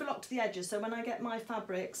 So I've overlocked the edges, so when I get my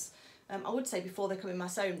fabrics, I would say before they come in my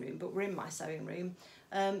sewing room, but we're in my sewing room,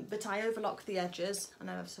 but I overlock the edges,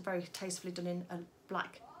 and I've very tastefully done in a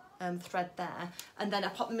black thread there, and then I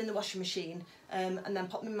pop them in the washing machine, and then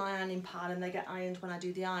pop them in my ironing pile, and they get ironed when I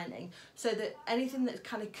do the ironing, so that anything that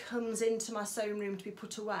kind of comes into my sewing room to be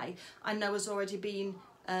put away, I know has already been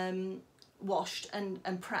washed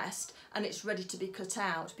and pressed, and it's ready to be cut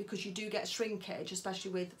out, because you do get shrinkage, especially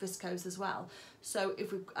with viscose as well. So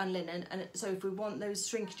and linen, and so if we want those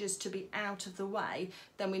shrinkages to be out of the way,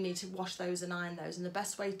 then we need to wash those and iron those. And the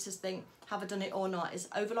best way to think, have I done it or not, is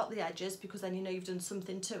overlock the edges, because then you know you've done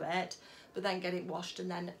something to it, but then get it washed and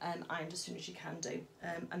then ironed as soon as you can do,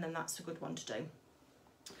 and then that's a good one to do.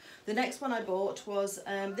 The next one I bought was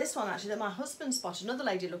this one, actually, that my husband spotted, another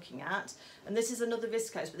lady looking at, and this is another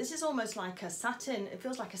viscose, but this is almost like a satin. It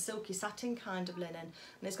feels like a silky satin kind of linen,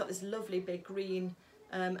 and it's got this lovely big green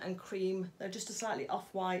and cream. They're just a slightly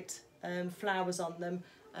off-white flowers on them,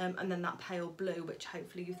 and then that pale blue, which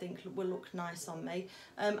hopefully you think will look nice on me.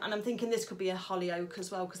 And I'm thinking this could be a Hollyoak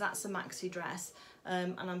as well, because that's a maxi dress,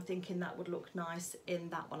 and I'm thinking that would look nice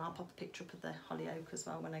in that one. I'll pop a picture up of the Hollyoak as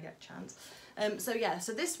well when I get a chance. So yeah,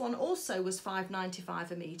 so this one also was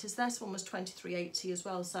 £5.95 a metre. This one was £23.80 as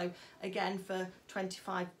well. So again, for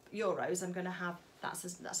 €25, I'm going to have,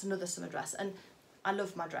 that's another summer dress. And I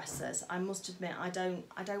love my dresses. I must admit, I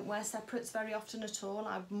don't wear separates very often at all.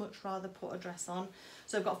 I'd much rather put a dress on.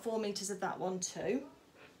 So I've got 4 metres of that one too.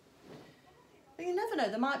 But you never know,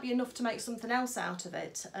 there might be enough to make something else out of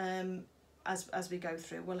it as we go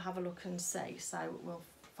through. We'll have a look and see, so we'll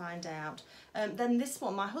find out. Then this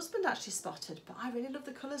one, my husband actually spotted, but I really love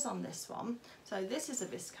the colours on this one. So this is a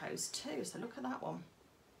viscose too, so look at that one.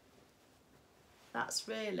 That's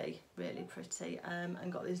really, really pretty,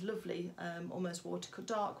 and got these lovely, almost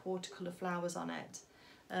dark watercolour flowers on it.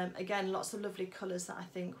 Again, lots of lovely colours that I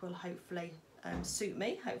think will hopefully suit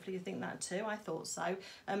me. Hopefully you think that too. I thought so,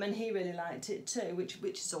 and he really liked it too, which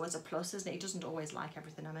is always a plus, isn't it? He doesn't always like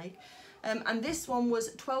everything I make. And this one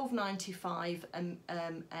was £12.95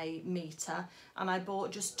 a metre, and I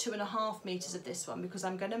bought just 2.5 metres of this one, because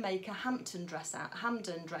I'm going to make a Hamden dress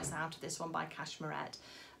out of this one by Cashmerette.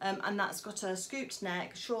 and that's got a scooped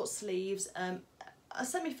neck, short sleeves, a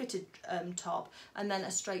semi-fitted top, and then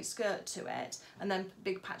a straight skirt to it, and then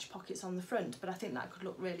big patch pockets on the front. But I think that could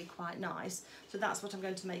look really quite nice, so that's what I'm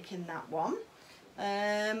going to make in that one.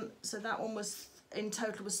 So that one was in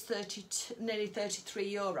total was nearly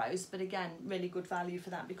 33 euros, but again really good value for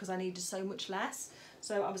that because I needed so much less,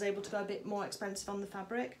 so I was able to go a bit more expensive on the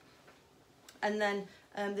fabric. And then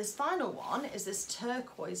this final one is this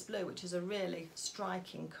turquoise blue, which is a really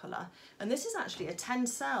striking colour, and this is actually a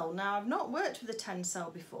tencel. Now I've not worked with a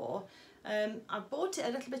tencel before. I bought it a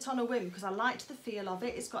little bit on a whim because I liked the feel of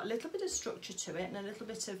it. It's got a little bit of structure to it and a little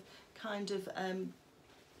bit of kind of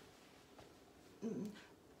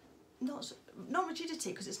not rigidity,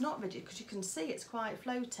 because it's not rigid, because you can see it's quite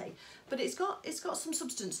floaty, but it's got some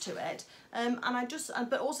substance to it,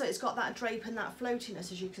 but also it's got that drape and that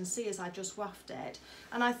floatiness, as you can see as I just waft it.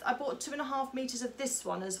 And I bought 2.5 meters of this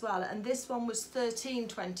one as well, and this one was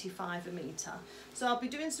 13.25 a meter, so I'll be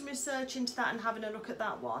doing some research into that and having a look at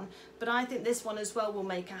that one. But I think this one as well will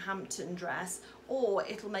make a Hampton dress, or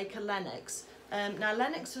it'll make a Lennox. Now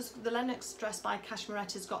the Lennox dress by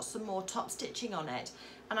Cashmerette has got some more top stitching on it,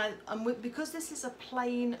 and because this is a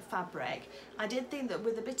plain fabric, I did think that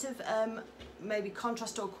with a bit of maybe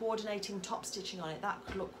contrast or coordinating top stitching on it, that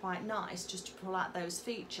could look quite nice, just to pull out those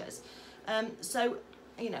features. So,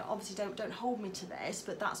 you know, obviously don't hold me to this,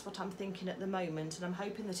 but that's what I'm thinking at the moment, and I'm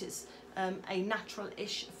hoping that it's a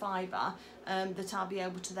natural-ish fibre that I'll be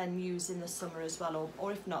able to then use in the summer as well,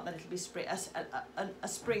 or if not, then it'll be a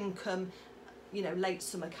spring come, you know, late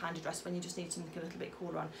summer kind of dress when you just need something a little bit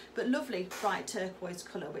cooler on. But lovely bright turquoise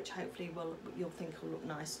colour, which hopefully you'll think will look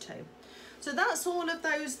nice too. So that's all of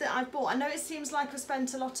those that I've bought. I know it seems like I've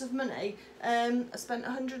spent a lot of money. I spent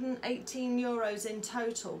 118 euros in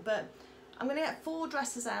total, but I'm going to get 4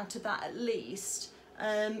 dresses out of that at least.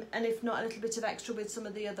 And if not, a little bit of extra with some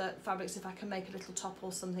of the other fabrics, if I can make a little top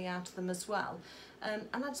or something out of them as well.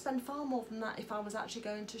 And I'd spend far more than that if I was actually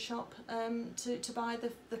going to shop to buy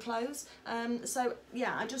the clothes. So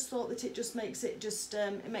yeah, I just thought that it just makes it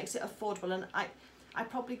it makes it affordable, and I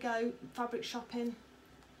probably go fabric shopping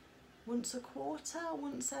once a quarter,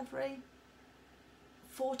 once every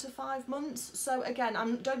 4 to 5 months. So again, I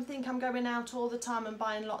don't think I'm going out all the time and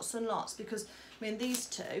buying lots and lots, because I mean these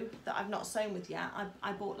two that I've not sewn with yet,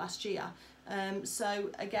 I bought last year. So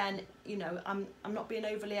again, you know, I'm not being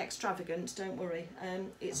overly extravagant, don't worry.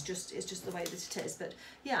 It's just the way that it is. But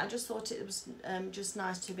yeah, I just thought it was just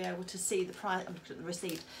nice to be able to see the price. I'm looking at the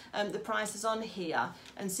receipt, the prices on here,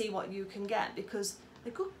 and see what you can get, because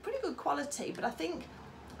they're pretty good quality. But I think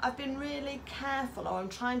I've been really careful, or I'm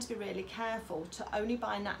trying to be really careful, to only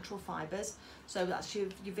buy natural fibres. So that's your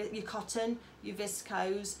cotton, your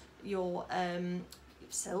viscose, your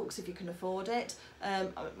silks if you can afford it.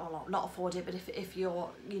 Well, not afford it, but if you're,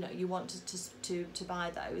 you know, you want to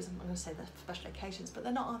buy those, I'm going to say they're for special occasions, but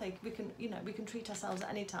they're not, are they? We can, you know, we can treat ourselves at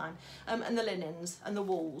any time. And the linens and the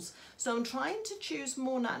wools. So I'm trying to choose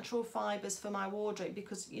more natural fibres for my wardrobe,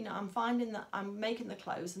 because, you know, I'm finding that I'm making the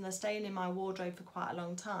clothes and they're staying in my wardrobe for quite a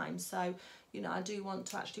long time. So, you know, I do want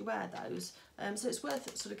to actually wear those. So it's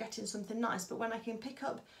worth sort of getting something nice. But when I can pick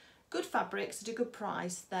up good fabrics at a good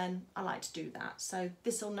price, then I like to do that. So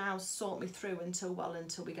this will now sort me through until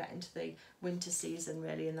we get into the winter season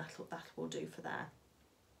really, and that will do for there.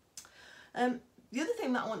 The other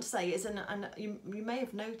thing that I want to say is, and you may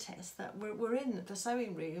have noticed that we're in the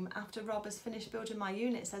sewing room after Rob has finished building my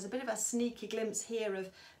units. There's a bit of a sneaky glimpse here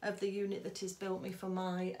of the unit that he's built me for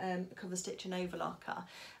my cover stitch and overlocker,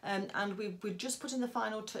 and we're just putting the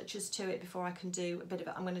final touches to it before I can do a bit of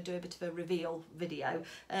it. I'm going to do a bit of a reveal video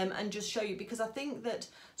and just show you, because I think that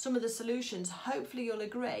some of the solutions, hopefully you'll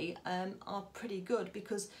agree, are pretty good,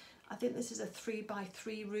 because I think this is a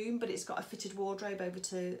 3x3 room, but it's got a fitted wardrobe over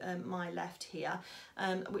to my left here,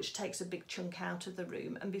 which takes a big chunk out of the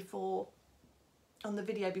room. And on the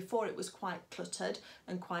video before, it was quite cluttered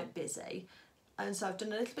and quite busy. And so I've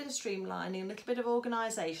done a little bit of streamlining, a little bit of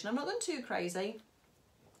organisation. I'm not going too crazy,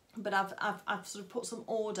 but I've sort of put some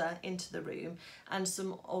order into the room and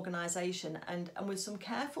some organisation, and with some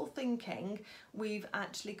careful thinking, we've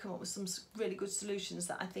actually come up with some really good solutions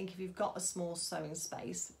that I think, if you've got a small sewing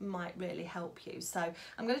space, might really help you. So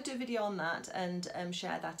I'm going to do a video on that and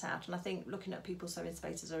share that out. And I think looking at people's sewing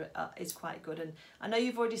spaces is quite good. And I know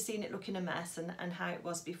you've already seen it looking a mess and how it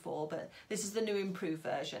was before, but this is the new improved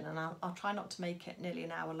version, and I'll try not to make it nearly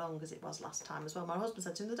an hour long as it was last time as well. My husband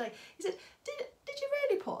said to me the other day, he said, did you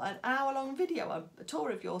really put an hour-long video, a tour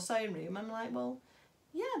of your sewing room? I'm like, well,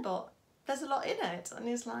 yeah, but there's a lot in it. And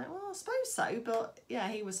he's like, well, I suppose so. But yeah,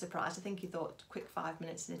 he was surprised. I think he thought quick 5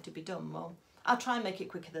 minutes and it'd be done. Well, I'll try and make it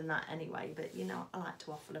quicker than that anyway, but you know, I like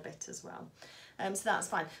to waffle a bit as well. So that's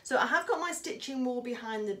fine. So I have got my stitching wall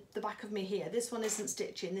behind the back of me here. This one isn't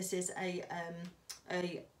stitching, this is a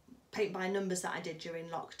paint by numbers that I did during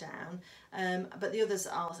lockdown, but the others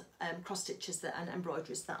are cross stitches and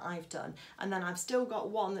embroideries that I've done. And then I've still got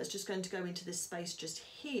one that's just going to go into this space just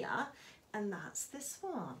here, and that's this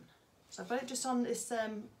one. So I've got it just on this,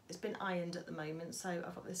 it's been ironed at the moment, so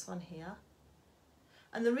I've got this one here.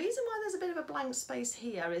 And the reason why there's a bit of a blank space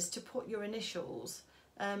here is to put your initials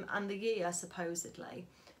and the year supposedly.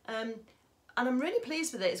 And I'm really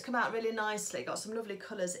pleased with it. It's come out really nicely. Got some lovely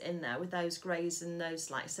colours in there with those greys and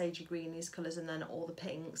those like sagey greenies colours, and then all the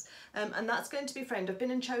pinks. And that's going to be framed. I've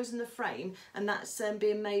been and chosen the frame, and that's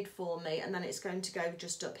being made for me, and then it's going to go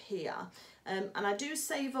just up here. And I do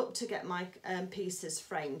save up to get my pieces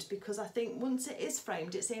framed, because I think once it is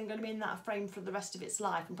framed, it's even going to be in that frame for the rest of its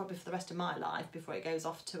life, and probably for the rest of my life before it goes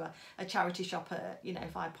off to a charity shop, you know,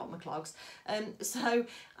 if I pop my clogs. So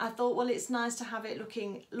I thought, well, it's nice to have it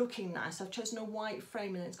looking nice. I've chosen a white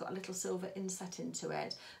frame, and it's got a little silver inset into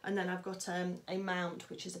it, and then I've got a mount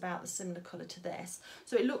which is about the similar colour to this,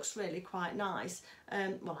 so it looks really quite nice.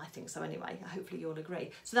 Well, I think so anyway. Hopefully you'll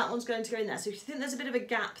agree. So that one's going to go in there. So if you think there's a bit of a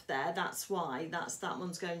gap there, that's why that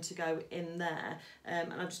one's going to go in there.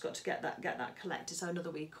 And I've just got to get that collected. So another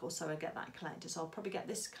week or so I get that collected. So I'll probably get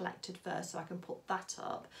this collected first so I can put that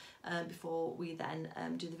up before we then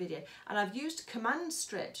do the video. And I've used command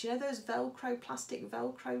strips. You know those Velcro, plastic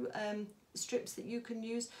Velcro strips that you can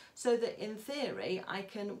use, so that in theory I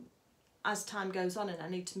can, as time goes on and I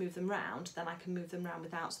need to move them round, then I can move them round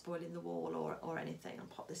without spoiling the wall or anything. I'll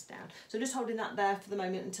pop this down. So I'm just holding that there for the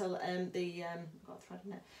moment until got a thread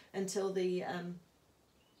in it, until the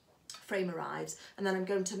frame arrives, and then I'm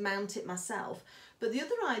going to mount it myself. But the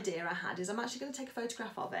other idea I had is I'm actually going to take a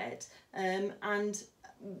photograph of it, and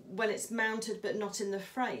when it's mounted but not in the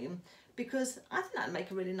frame, because I think that'd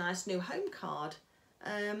make a really nice new home card.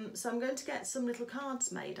 So I'm going to get some little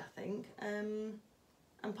cards made, I think.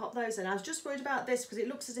 And pop those in. I was just worried about this because it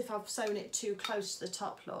looks as if I've sewn it too close to the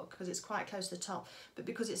top, look, because it's quite close to the top, but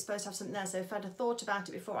because it's supposed to have something there, so if I'd have thought about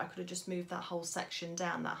it before, I could have just moved that whole section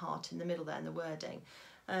down, that heart in the middle there and the wording.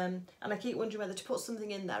 And I keep wondering whether to put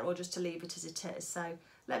something in there or just to leave it as it is. So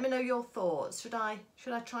let me know your thoughts. Should I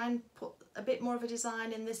try and put a bit more of a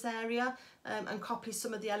design in this area and copy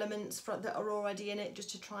some of the elements that are already in it,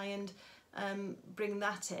 just to try and bring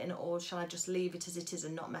that in, or shall I just leave it as it is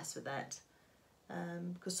and not mess with it?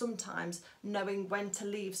 Because sometimes knowing when to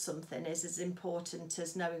leave something is as important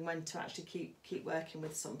as knowing when to actually keep working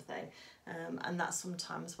with something, and that's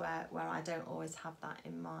sometimes where I don't always have that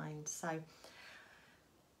in mind. So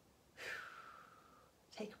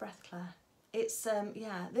take a breath, Claire. It's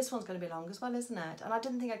yeah, this one's going to be long as well, isn't it? And I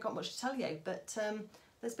didn't think I got much to tell you, but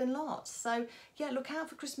there's been lots. So yeah, look out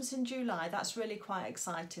for Christmas in July. That's really quite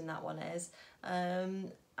exciting, that one is.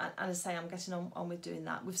 And as I say, I'm getting on with doing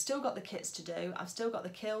that. We've still got the kits to do. I've still got the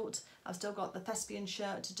kilt. I've still got the thespian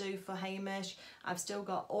shirt to do for Hamish. I've still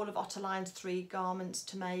got all of Otterline's 3 garments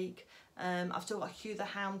to make. I've still got Hugh the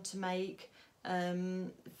Hound to make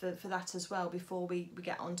for that as well before we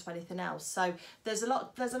get on to anything else. So there's a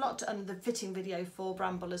lot and the fitting video for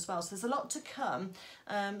Bramble as well. So there's a lot to come.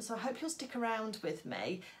 So I hope you'll stick around with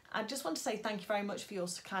me. I just want to say thank you very much for your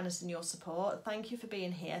kindness and your support. Thank you for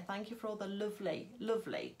being here. Thank you for all the lovely,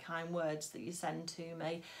 lovely kind words that you send to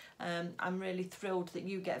me. I'm really thrilled that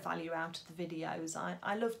you get value out of the videos.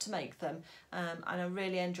 I love to make them, and I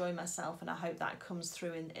really enjoy myself, and I hope that comes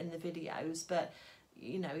through in the videos. But,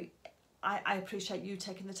 you know, I appreciate you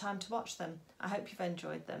taking the time to watch them. I hope you've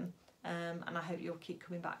enjoyed them, and I hope you'll keep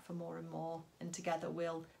coming back for more and more, and together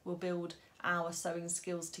we'll build our sewing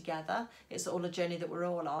skills together. It's all a journey that we're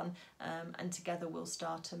all on, and together we'll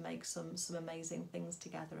start to make some amazing things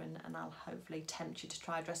together, and I'll hopefully tempt you to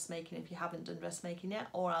try dressmaking if you haven't done dressmaking yet,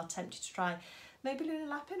 or I'll tempt you to try maybe Luna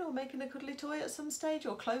Lapping or making a cuddly toy at some stage,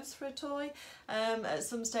 or clothes for a toy at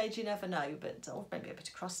some stage. You never know, but or maybe a bit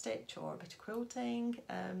of cross stitch or a bit of quilting.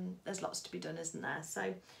 There's lots to be done, isn't there?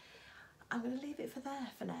 So I'm going to leave it there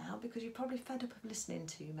for now, because you're probably fed up of listening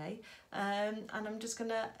to me, and I'm just going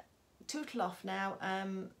to tootle off now.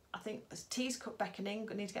 I think tea's cooked beckoning,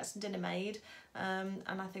 I need to get some dinner made, and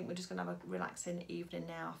I think we're just going to have a relaxing evening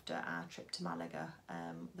now after our trip to Malaga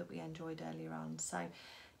that we enjoyed earlier on. So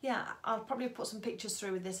yeah, I'll probably put some pictures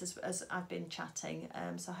through with this as I've been chatting,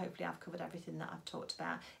 so hopefully I've covered everything that I've talked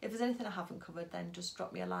about. If there's anything I haven't covered, then just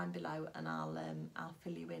drop me a line below and I'll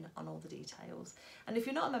fill you in on all the details. And if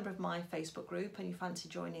you're not a member of my Facebook group and you fancy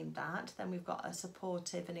joining that, then we've got a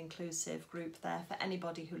supportive and inclusive group there for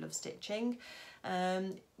anybody who loves stitching.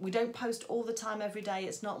 We don't post all the time every day.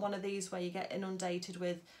 It's not one of these where you get inundated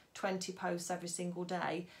with 20 posts every single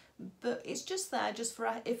day, but it's just there just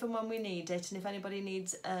for if and when we need it. And if anybody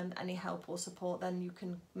needs any help or support, then you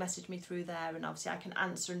can message me through there, and obviously I can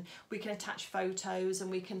answer, and we can attach photos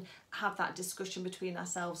and we can have that discussion between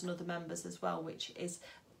ourselves and other members as well, which is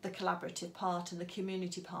the collaborative part and the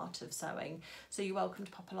community part of sewing. So you're welcome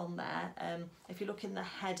to pop along there. If you look in the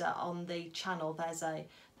header on the channel, there's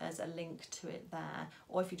a link to it there,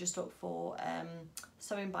 or if you just look for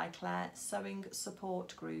Sewing by Claire Sewing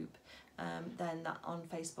Support Group, then that on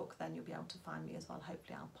Facebook, then you'll be able to find me as well.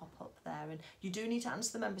 Hopefully I'll pop up there. And you do need to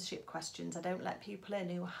answer the membership questions. I don't let people in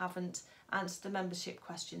who haven't answered the membership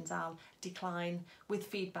questions. I'll decline with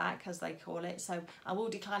feedback, as they call it. So I will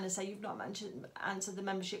decline and say you've not answered the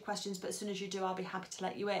membership questions, but as soon as you do, I'll be happy to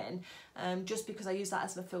let you in, just because I use that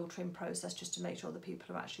as a filtering process, just to make sure the people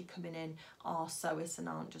who are actually coming in are sewists and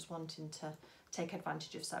aren't just wanting to take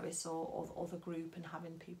advantage of sewists or the group and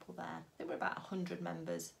having people there. I think we're about 100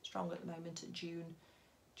 members strong at the moment at June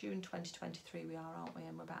 2023 we are, aren't we?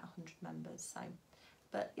 And we're about 100 members. So,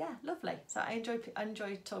 but yeah, lovely. So I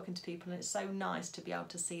enjoy talking to people, and it's so nice to be able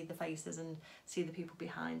to see the faces and see the people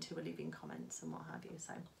behind who are leaving comments and what have you.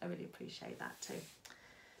 So I really appreciate that too.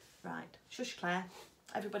 Right, shush Claire.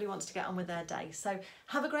 Everybody wants to get on with their day. So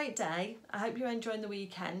have a great day. I hope you're enjoying the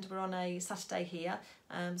weekend. We're on a Saturday here.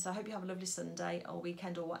 So I hope you have a lovely Sunday or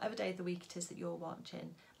weekend or whatever day of the week it is that you're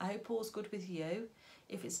watching. I hope all's good with you.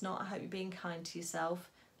 If it's not, I hope you're being kind to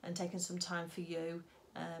yourself and taking some time for you,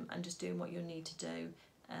 and just doing what you need to do.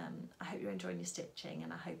 I hope you're enjoying your stitching,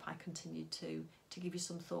 and I hope I continue to give you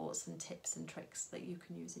some thoughts and tips and tricks that you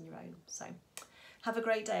can use in your own. So have a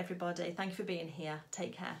great day, everybody. Thank you for being here.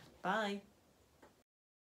 Take care. Bye.